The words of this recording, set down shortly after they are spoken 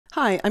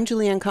Hi, I'm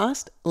Julianne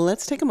Cost.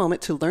 Let's take a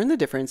moment to learn the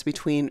difference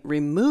between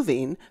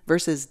removing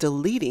versus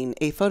deleting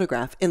a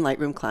photograph in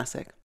Lightroom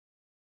Classic.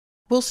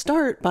 We'll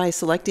start by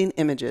selecting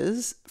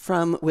images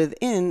from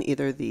within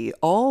either the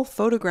All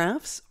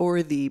Photographs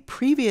or the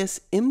Previous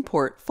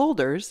Import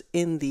folders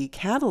in the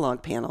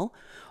Catalog panel,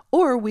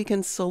 or we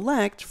can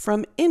select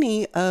from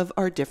any of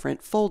our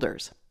different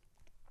folders.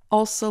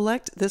 I'll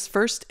select this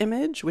first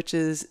image, which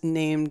is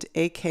named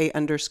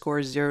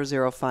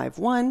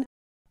AK_0051,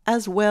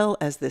 as well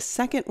as this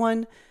second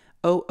one,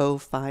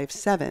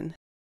 0057.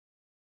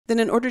 Then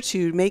in order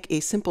to make a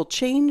simple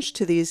change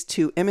to these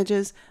two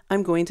images,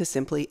 I'm going to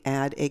simply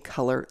add a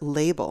color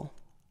label.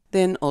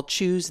 Then I'll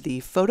choose the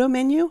photo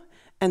menu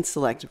and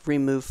select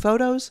Remove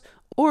Photos,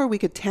 or we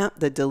could tap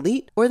the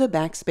Delete or the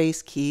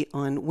Backspace key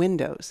on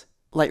Windows.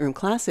 Lightroom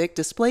Classic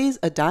displays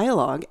a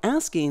dialog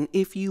asking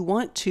if you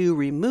want to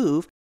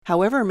remove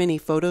however many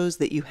photos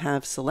that you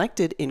have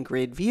selected in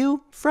grid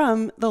view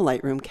from the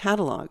Lightroom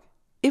catalog.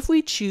 If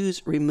we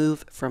choose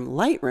Remove from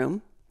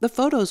Lightroom, the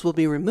photos will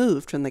be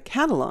removed from the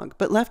catalog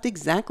but left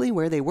exactly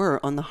where they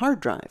were on the hard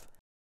drive.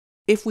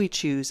 If we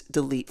choose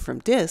Delete from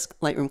Disk,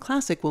 Lightroom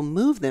Classic will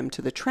move them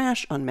to the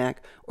trash on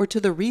Mac or to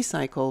the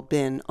recycle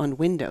bin on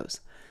Windows.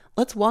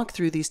 Let's walk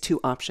through these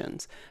two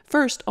options.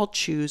 First, I'll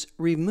choose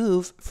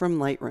Remove from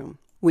Lightroom.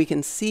 We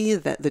can see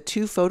that the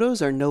two photos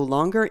are no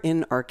longer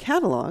in our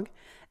catalog,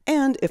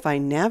 and if I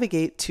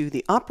navigate to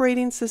the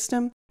operating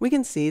system, we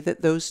can see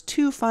that those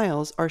two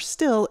files are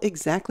still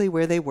exactly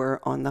where they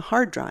were on the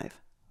hard drive.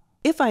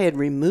 If I had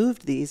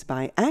removed these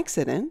by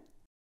accident,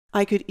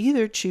 I could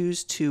either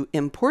choose to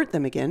import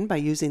them again by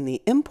using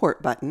the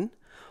Import button,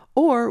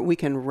 or we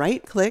can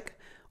right-click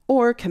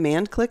or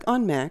Command-click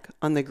on Mac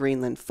on the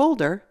Greenland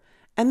folder,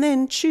 and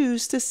then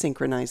choose to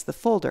synchronize the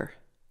folder.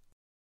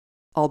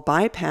 I'll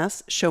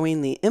bypass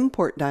showing the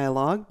Import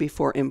dialog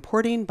before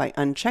importing by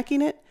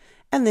unchecking it,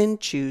 and then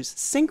choose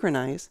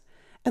Synchronize,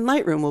 and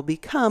Lightroom will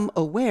become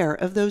aware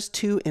of those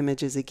two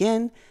images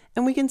again,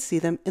 and we can see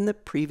them in the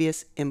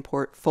previous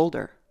import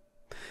folder.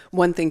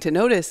 One thing to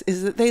notice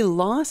is that they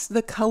lost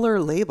the color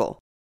label,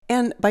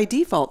 and by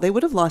default they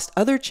would have lost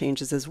other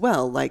changes as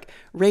well, like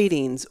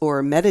ratings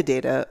or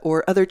metadata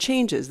or other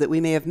changes that we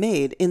may have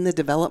made in the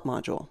Develop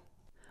module.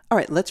 All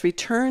right, let's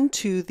return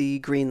to the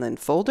Greenland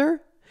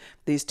folder.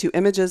 These two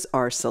images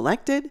are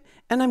selected,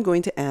 and I'm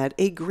going to add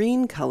a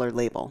green color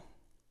label.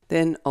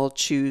 Then I'll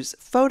choose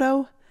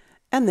Photo,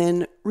 and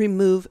then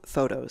Remove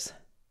Photos.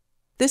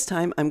 This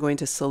time I'm going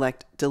to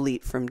select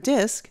Delete from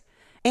Disk,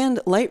 and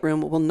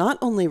Lightroom will not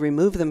only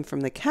remove them from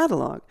the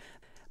catalog,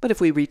 but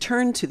if we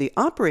return to the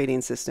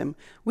operating system,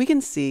 we can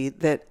see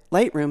that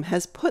Lightroom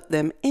has put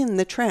them in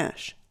the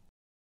trash.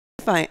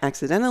 If I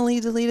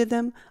accidentally deleted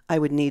them, I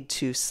would need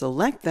to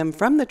select them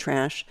from the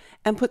trash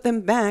and put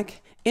them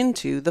back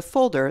into the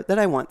folder that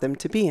I want them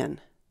to be in.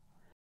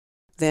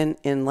 Then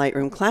in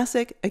Lightroom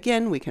Classic,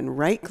 again, we can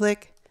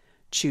right-click,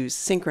 choose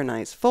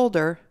Synchronize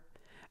Folder,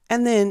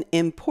 and then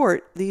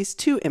import these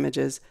two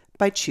images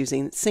by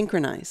choosing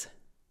Synchronize.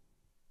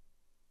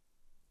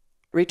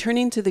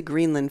 Returning to the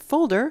Greenland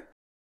folder,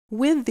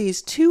 with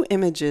these two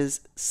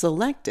images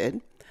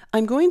selected,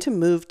 I'm going to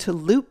move to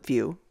Loop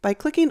View by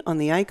clicking on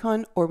the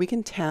icon, or we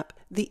can tap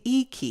the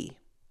E key.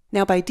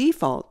 Now by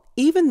default,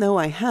 even though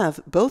I have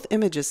both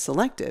images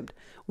selected,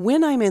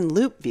 when I'm in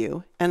Loop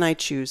View and I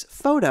choose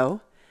Photo,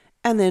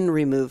 and then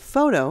Remove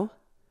Photo,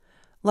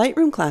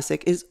 Lightroom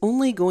Classic is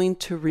only going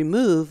to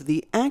remove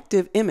the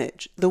active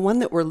image, the one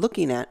that we're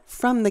looking at,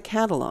 from the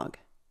catalog.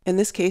 In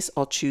this case,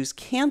 I'll choose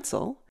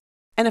Cancel,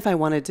 and if I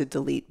wanted to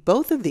delete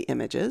both of the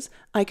images,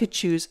 I could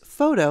choose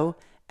Photo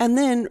and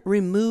then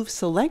remove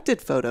selected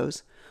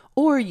photos,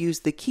 or use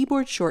the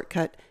keyboard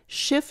shortcut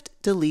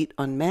Shift-Delete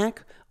on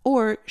Mac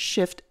or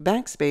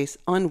Shift-Backspace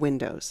on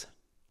Windows.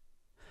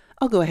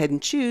 I'll go ahead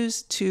and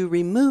choose to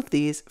remove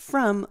these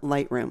from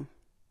Lightroom.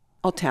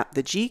 I'll tap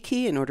the G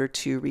key in order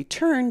to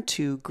return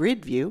to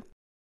grid view.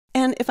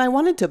 And if I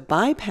wanted to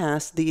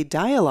bypass the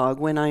dialog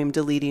when I'm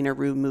deleting or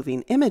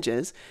removing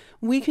images,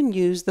 we can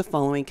use the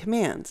following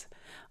commands.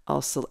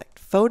 I'll select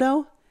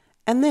Photo,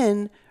 and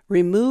then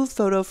Remove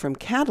Photo from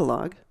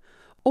Catalog,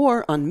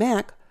 or on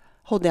Mac,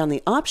 hold down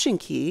the Option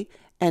key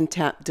and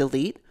tap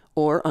Delete,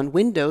 or on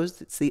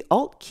Windows, it's the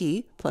Alt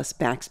key plus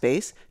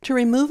Backspace to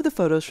remove the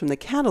photos from the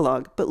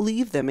catalog but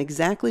leave them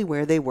exactly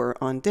where they were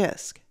on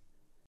disk.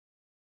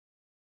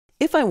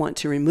 If I want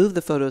to remove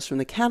the photos from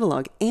the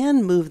catalog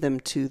and move them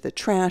to the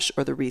trash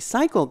or the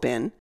recycle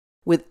bin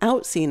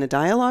without seeing a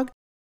dialog,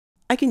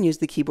 I can use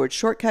the keyboard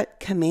shortcut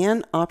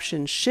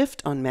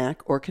Command-Option-Shift on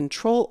Mac or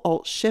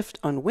Control-Alt-Shift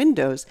on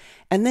Windows,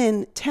 and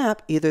then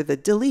tap either the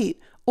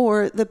Delete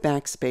or the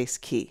Backspace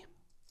key.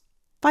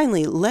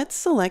 Finally, let's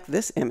select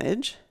this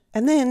image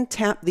and then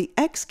tap the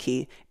X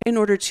key in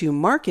order to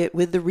mark it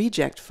with the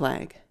reject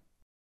flag.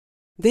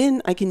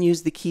 Then I can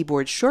use the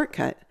keyboard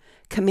shortcut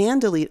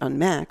Command-Delete on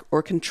Mac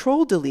or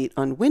Control-Delete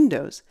on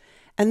Windows,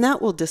 and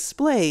that will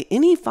display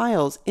any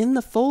files in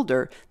the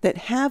folder that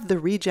have the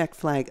reject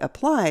flag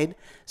applied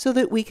so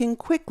that we can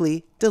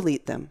quickly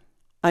delete them.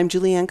 I'm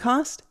Julianne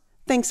Cost.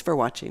 Thanks for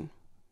watching.